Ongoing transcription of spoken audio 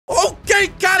Hey,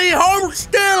 Callie, hold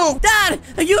still! Dad,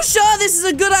 are you sure this is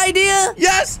a good idea?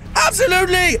 Yes,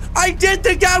 absolutely! I did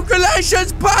the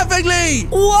calculations perfectly!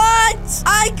 What?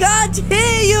 I can't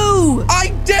hear you!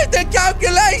 I did the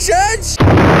calculations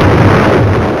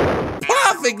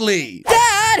perfectly!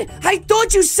 Dad, I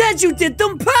thought you said you did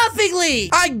them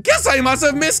perfectly! I guess I must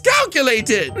have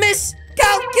miscalculated!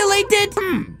 Miscalculated?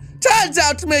 Turns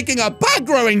out making a bug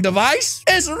growing device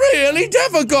is really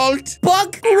difficult!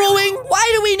 Bug growing?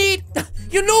 Why do we need...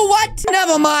 You know what?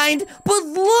 Never mind. But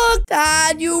look,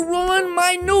 Dad, you ruined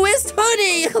my newest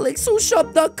hoodie.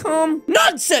 CalixoShop.com.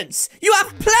 Nonsense! You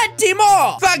have plenty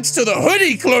more! Thanks to the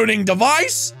hoodie cloning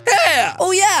device! Here!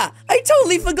 Oh yeah, I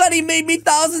totally forgot he made me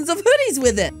thousands of hoodies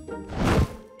with it.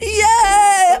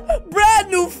 Yeah! Brand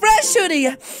new fresh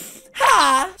hoodie.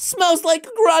 Ha! Smells like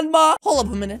grandma. Hold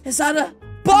up a minute. Is that a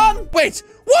bomb? Wait,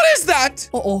 what is that?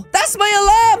 Uh-oh. That's my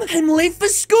alarm. I'm late for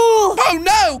school. Oh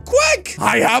no, quick!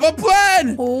 I have a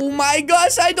plan! Oh my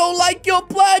gosh, I don't like your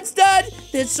plans, Dad.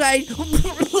 That's right.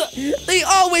 They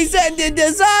always end in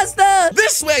disaster.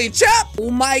 This way, chap! Oh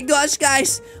my gosh,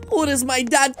 guys. What is my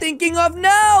dad thinking of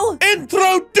now?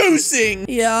 Introducing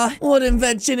Yeah, what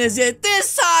invention is it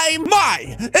this time?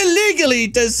 my illegally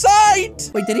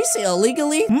designed Wait, did he say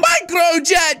illegally?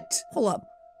 microjet! Hold up.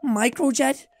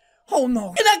 Microjet? Oh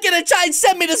no. You're not gonna try and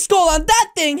send me to school on that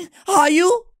thing, are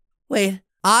you? Wait,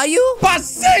 are you?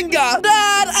 Bazinga!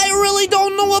 Dad, I really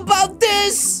don't know about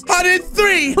this.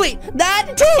 103! Wait,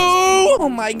 Dad? 2! Oh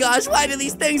my gosh, why do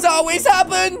these things always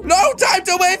happen? No time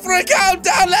to wait for a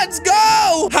countdown, let's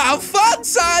go! Have fun,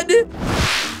 son!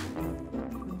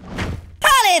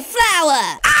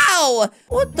 Cauliflower! Ow!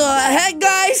 What the heck,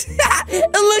 guys?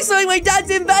 It looks like my dad's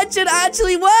invention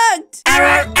actually worked.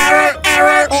 Error, error,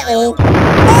 error! Uh-oh.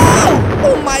 Oh!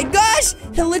 Oh my gosh!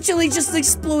 It literally just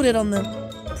exploded on the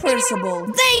principal.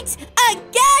 Late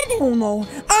again? Oh no.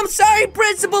 I'm sorry,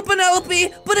 Principal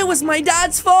Penelope, but it was my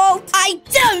dad's fault. I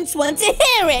don't want to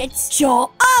hear it. You're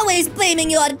always blaming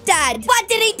your dad. What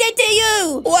did he do to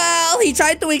you? Well, he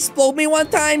tried to explode me one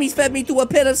time, he fed me to a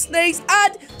pit of snakes,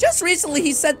 and just recently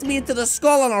he sent me into the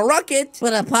skull on a rocket.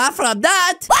 But apart from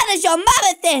that... What does your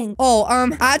mother think? Oh,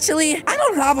 actually, I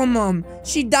don't have a mom.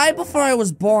 She died before I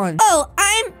was born. Oh,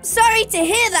 I'm sorry to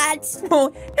hear that.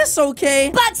 Oh, it's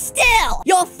okay. But still,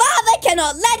 your father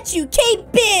cannot let you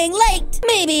keep being late.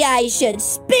 Maybe I should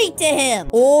speak to him.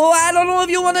 Oh, I don't know if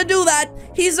you want to do that.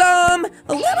 He's, a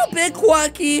little bit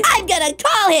quirky. I'm gonna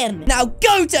call him. Now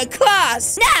go to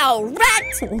class. Now, rat.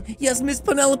 Oh, yes, Miss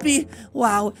Penelope.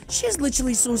 Wow, she's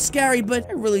literally so scary, but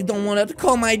I really don't want to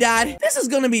call my dad. This is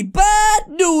gonna be bad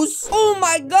news. Oh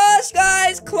my gosh,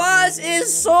 guys. Class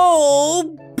is so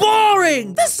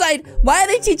boring. This side, why are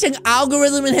they teaching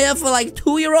algorithm in here for like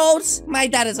 2-year-olds? My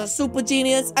dad is a super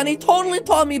genius, and he totally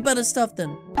taught me better stuff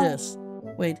than this.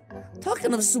 Wait,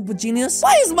 talking of super genius,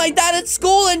 why is my dad at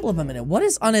school and... Hold up a minute, what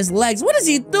is on his legs? What is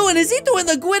he doing? Is he doing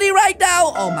the Gwitty right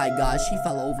now? Oh my gosh, he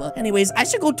fell over. Anyways, I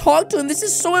should go talk to him. This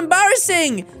is so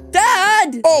embarrassing.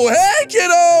 Dad! Oh, hey,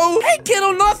 kiddo! Hey,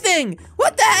 kiddo, nothing.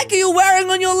 What the heck are you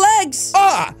wearing on your legs?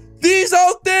 Ah, these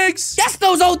old things! Yes,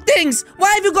 those old things.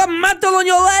 Why have you got metal on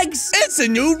your legs? It's a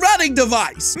new running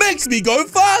device. Makes me go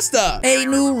faster. A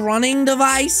new running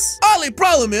device? Only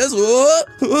problem is...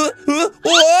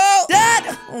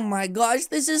 Dad! Oh my gosh,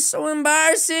 this is so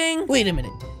embarrassing. Wait a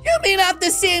minute. You mean after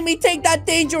seeing me take that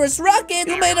dangerous rocket,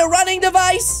 you made a running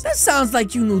device? That sounds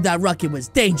like you knew that rocket was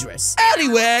dangerous.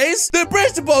 Anyways, the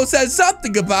principal said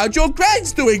something about your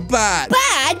grades doing bad.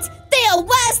 Bad? They are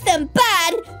worse than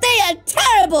bad. They are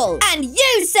terrible. And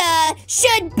you, sir,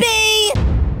 should be...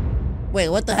 Wait,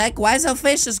 what the heck? Why is her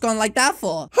face just going like that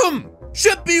for?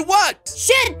 Should be what?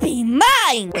 Should be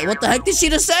mine. Wait, what the heck did she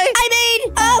just say? I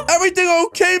mean, Everything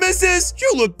okay, missus?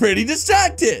 You look pretty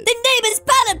distracted. the name is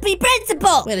Penelope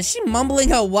Principal. Wait, is she mumbling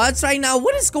her words right now?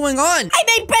 What is going on? I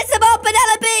mean Principal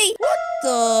Penelope. What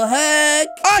the heck?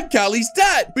 I'm Callie's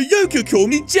dad, but you can call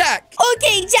me Jack.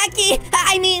 Okay, Jackie.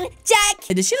 I mean, Jack.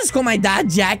 Hey, did she just call my dad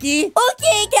Jackie?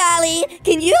 Okay, Callie.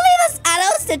 Can you leave us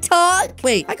adults to talk?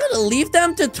 Wait, I gotta leave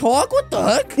them to talk? What the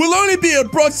heck? We'll only be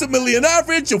approximately an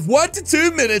average of 1 to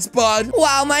 2 minutes, bud.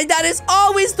 Wow, my dad is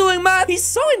always doing math. He's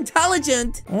so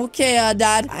intelligent. Okay,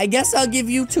 Dad. I guess I'll give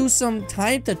you two some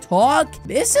time to talk.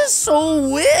 This is so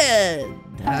weird.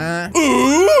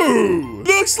 Ooh!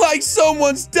 Looks like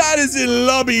someone's dad is in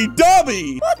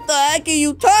lubby-dubby. What the heck are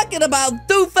you talking about,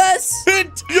 doofus?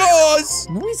 Hint yours.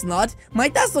 No, he's not. My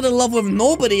dad's not in love with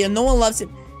nobody and no one loves him.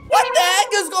 What the heck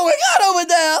is going going on over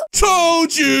there?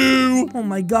 Told you. Oh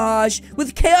my gosh.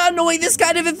 With K.R. knowing this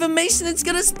kind of information, it's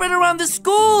gonna spread around the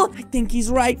school. I think he's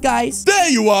right, guys. There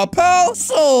you are, pal.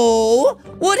 So,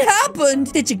 what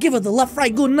happened? Did you give her the left,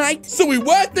 right, good night? So we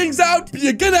worked things out, but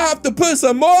you're gonna have to put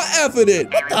some more effort in.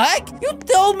 What the heck? You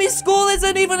told me school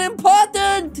isn't even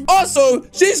important. Also,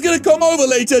 she's gonna come over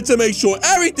later to make sure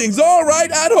everything's all right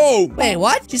at home. Wait,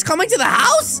 what? She's coming to the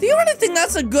house? Do you really think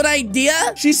that's a good idea?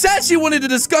 She said she wanted to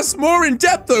discuss more in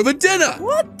depth over dinner.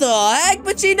 What the heck?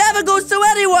 But she never goes to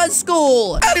anyone's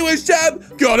school. Anyways,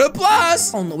 Chad, got a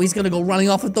blast. Oh no, he's gonna go running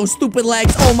off with those stupid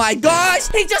legs. Oh my gosh,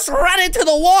 he just ran into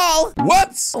the wall.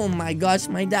 Whoops. Oh my gosh,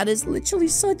 my dad is literally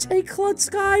such a klutz,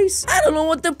 guys. I don't know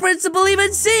what the principal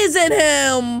even sees in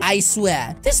him. I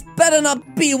swear, this better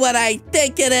not be what I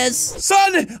think it is.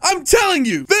 Son, I'm telling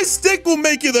you, this stick will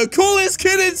make you the coolest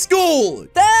kid in school.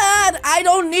 Dad, I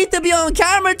don't need to be on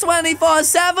camera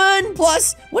 24/7.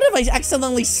 Plus, what if I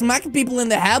accidentally smack people in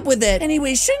the head with it?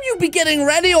 Anyway, shouldn't you be getting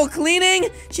ready or cleaning?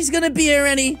 She's gonna be here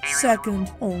any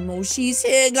second. Oh no, she's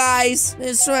here, guys.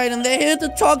 That's right, and they're here to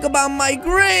talk about my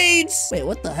grades. Wait,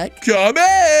 what the heck? Come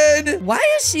in. Why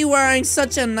is she wearing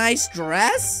such a nice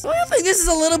dress? Don't you think this is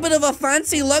a little bit of a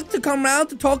fancy look to come around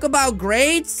to talk about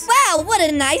grades? Wow, what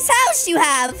a nice house you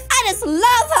have. I just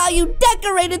love how you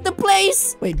decorated the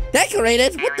place. Wait,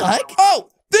 decorated? What the heck? Oh,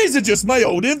 these are just my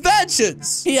old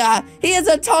inventions. Yeah, he has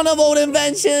a ton of old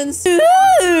inventions.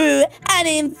 Ooh, an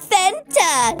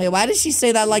inventor. Wait, why did she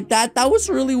say that like that? That was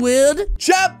really weird.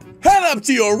 Chap, head up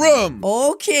to your room.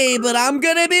 Okay, but I'm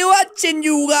gonna be watching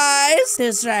you guys.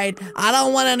 That's right. I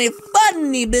don't want any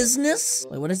funny business.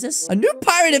 Wait, what is this? A new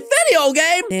pirated video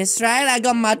game? That's right. I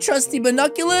got my trusty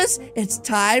binoculars. It's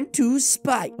time to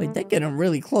spy. Wait, they're getting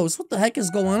really close. What the heck is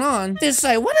going on? That's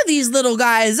right. What are these little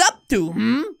guys up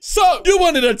to, So, you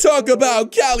wanted to talk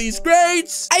about Callie's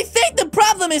grades? I think the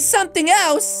problem is something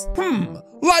else.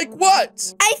 Like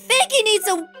what? I think he needs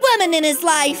a woman in his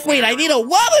life. Wait, I need a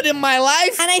woman in my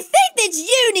life? And I think that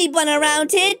you need one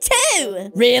around here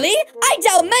too. Really? I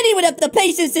doubt many would have the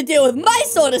patience to deal with my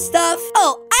sort of stuff.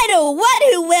 Oh, I know one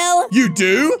who will. You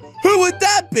do? Who would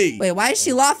that be? Wait, why is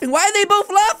she laughing? Why are they both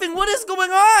laughing? What is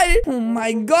going on? Oh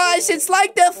my gosh, it's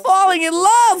like they're falling in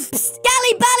love.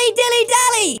 Scally bally dilly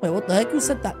dally. Wait, what the heck? Who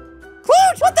said that?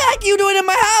 Clute, what the heck are you doing in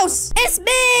my house? It's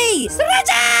me,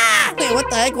 Sriracha. Wait, what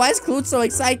the heck? Why is Clute so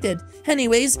excited?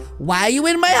 Anyways, why are you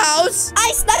in my house?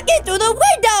 I snuck in through the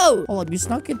window. Hold up, you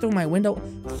snuck in through my window?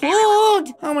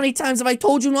 Clute, how many times have I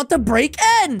told you not to break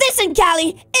in? Listen,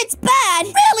 Callie, it's bad,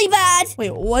 really bad. Wait,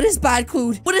 what is bad,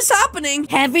 Clute? What is happening?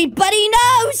 Everybody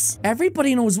knows.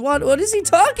 Everybody knows what? What is he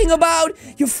talking about?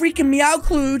 You're freaking me out,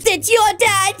 Clute. That your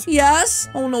dad Yes?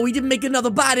 Oh no, he didn't make another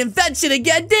bad invention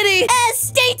again, did he?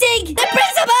 is dating the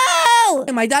principal.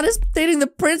 And my dad is dating the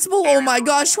principal? Oh my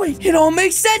gosh, wait. It all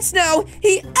makes sense now.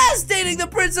 He is dating the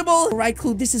principal. All right,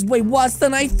 Clute, this is way worse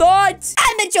than I thought.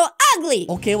 I meant you're ugly.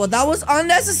 Okay, well, that was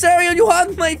unnecessary and you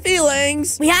hurt my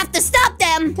feelings. We have to stop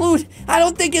them. Clute, I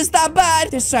don't think it's that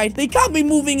bad. That's right. They can't be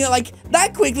moving it like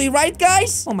that quickly, right,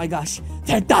 guys? Oh my gosh.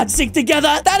 They're dancing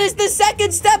together. That is the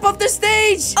second step of the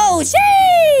stage. Oh, she.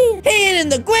 Hit in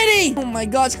the Gwitty. Oh my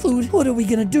gosh, Clute. What are we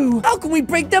gonna do? How can we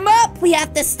break them up? We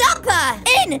have to stop her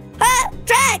in her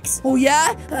tracks. Oh,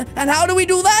 yeah? And how do we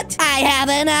do that? I have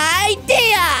an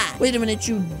idea. Wait a minute,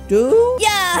 you do?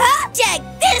 Yeah, check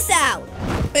this out.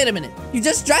 Wait a minute. You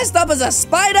just dressed up as a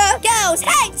spider? Girls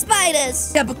hate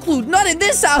spiders. Yeah, but Clute, not in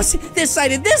this house. This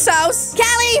side in this house.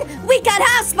 Callie, we got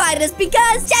house spiders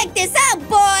because check this out,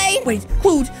 boy. Wait,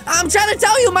 Clute, I'm trying to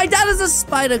tell you, my dad is a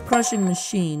spider crushing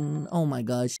machine. Oh my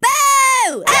gosh.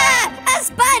 Boo! Ah, a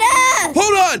spider.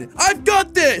 Hold on, I've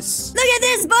got this. Look at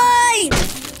this, boy.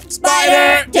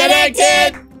 Spider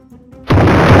connected.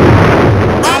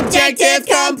 Objective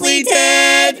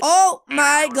completed. Oh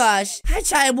my gosh. I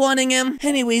tried warning him.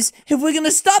 Anyways, if we're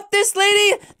gonna stop this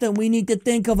lady, then we need to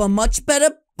think of a much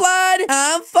better plan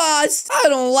and fast. I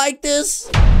don't like this.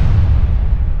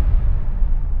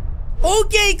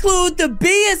 Okay, Clute, the bee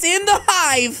is in the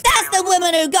hive. That's the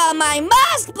woman who got my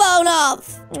mask blown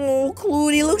off. Oh,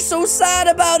 Clute, he looks so sad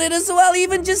about it as well. He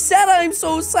even just said I'm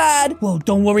so sad. Well,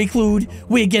 don't worry, Clute.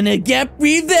 We're gonna get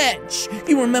revenge.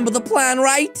 You remember the plan,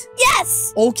 right?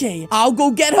 Yes. Okay, I'll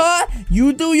go get her.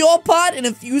 You do your part in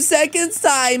a few seconds'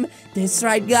 time. That's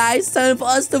right, guys. Time for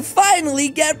us to finally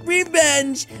get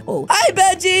revenge. Oh, hi,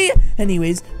 Benji.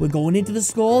 Anyways, we're going into the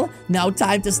school. Now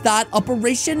time to start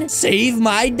Operation Save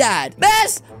My Dad.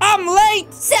 Bess, I'm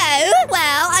late. So,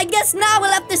 well, I guess now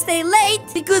we'll have to stay late.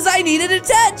 Because I needed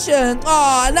attention.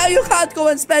 Aw, now you can't go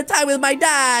and spend time with my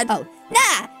dad. Oh,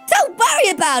 nah. Don't worry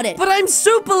about it. But I'm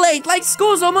super late, like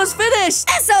school's almost finished.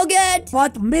 That's so good.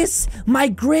 But miss, my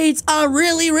grades are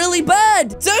really, really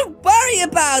bad. Don't worry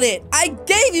about it. I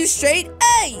gave you straight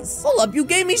A's. Hold up, you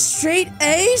gave me straight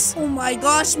A's? Oh my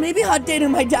gosh, maybe her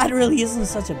dating my dad really isn't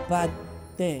such a bad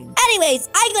thing. Anyways,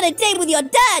 I got a date with your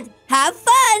dad. Have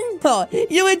fun. Oh,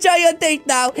 you enjoy your date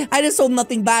now. I just hope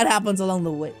nothing bad happens along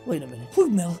the way. Wait a minute. Who's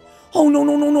Mel? Oh, no.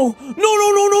 No.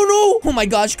 Oh my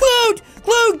gosh. Clued,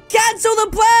 cancel the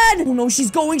plan. Oh no, she's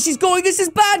going. This is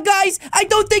bad, guys. I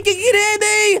don't think he can hear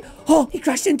me. Oh, he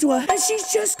crashed into her. And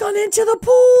she's just gone into the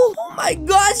pool. Oh my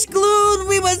gosh, Clued.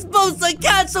 We were supposed to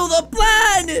cancel the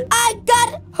plan. I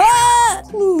got her.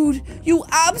 Clued, you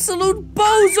absolute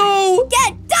bozo.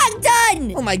 Get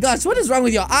done. Oh my gosh, what is wrong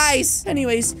with your eyes?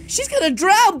 Anyways, she's gonna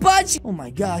drown, but oh my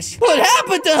gosh. What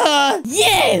happened to her?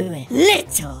 You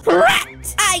little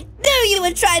rat. I knew you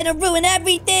were trying to ruin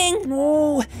everything.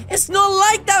 No, it's not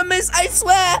like that, miss. I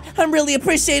swear. I'm really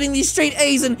appreciating these straight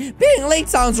A's, and being late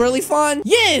sounds really fun.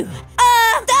 You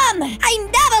dumb. I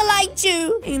never liked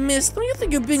you. Hey, miss, don't you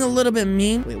think you're being a little bit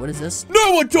mean? Wait, what is this?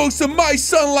 No one talks to my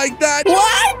son like that.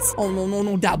 What? Oh,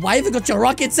 no, Dad. Why have you got your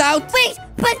rockets out? Wait,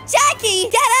 but Jackie,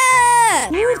 get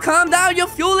her. Dude, calm down. You're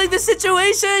fueling the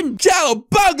situation.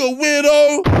 Cowabunga,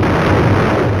 weirdo.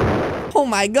 Oh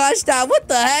my gosh, Dad, what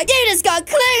the heck? You just got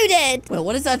clued. Wait,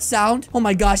 what is that sound? Oh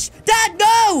my gosh. Dad,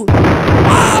 no!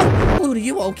 Oh! Clued, are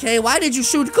you okay? Why did you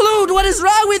shoot Clued? What is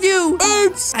wrong with you?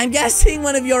 Oops. I'm guessing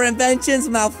one of your inventions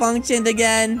malfunctioned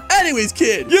again. Anyways,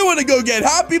 kid, you want to go get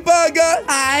Happy Burger?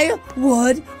 I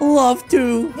would love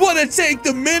to. Want to take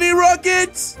the mini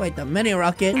rockets? Wait, the mini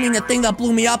rocket? You mean the thing that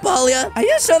blew me up earlier? Are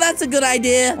you sure that's a good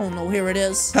idea? Oh no, here it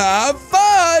is. Have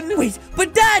fun. Wait,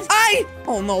 but Dad,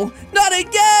 oh no, not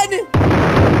again!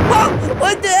 Whoa,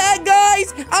 what the heck,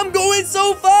 guys? I'm going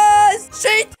so fast!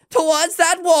 Straight towards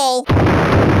that wall.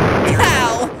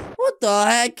 Ow! What the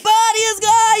heck? But yes,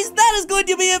 guys, that is going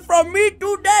to be it from me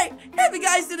today. If you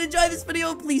guys did enjoy this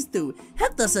video, please do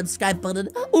hit the subscribe button.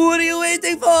 What are you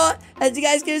waiting for? As you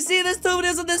guys can see, there's 2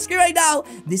 videos on the screen right now.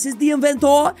 This is the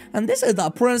inventor, and this is the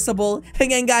principal.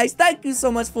 Again, guys, thank you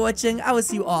so much for watching. I will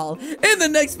see you all in the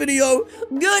next video.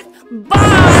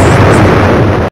 Goodbye!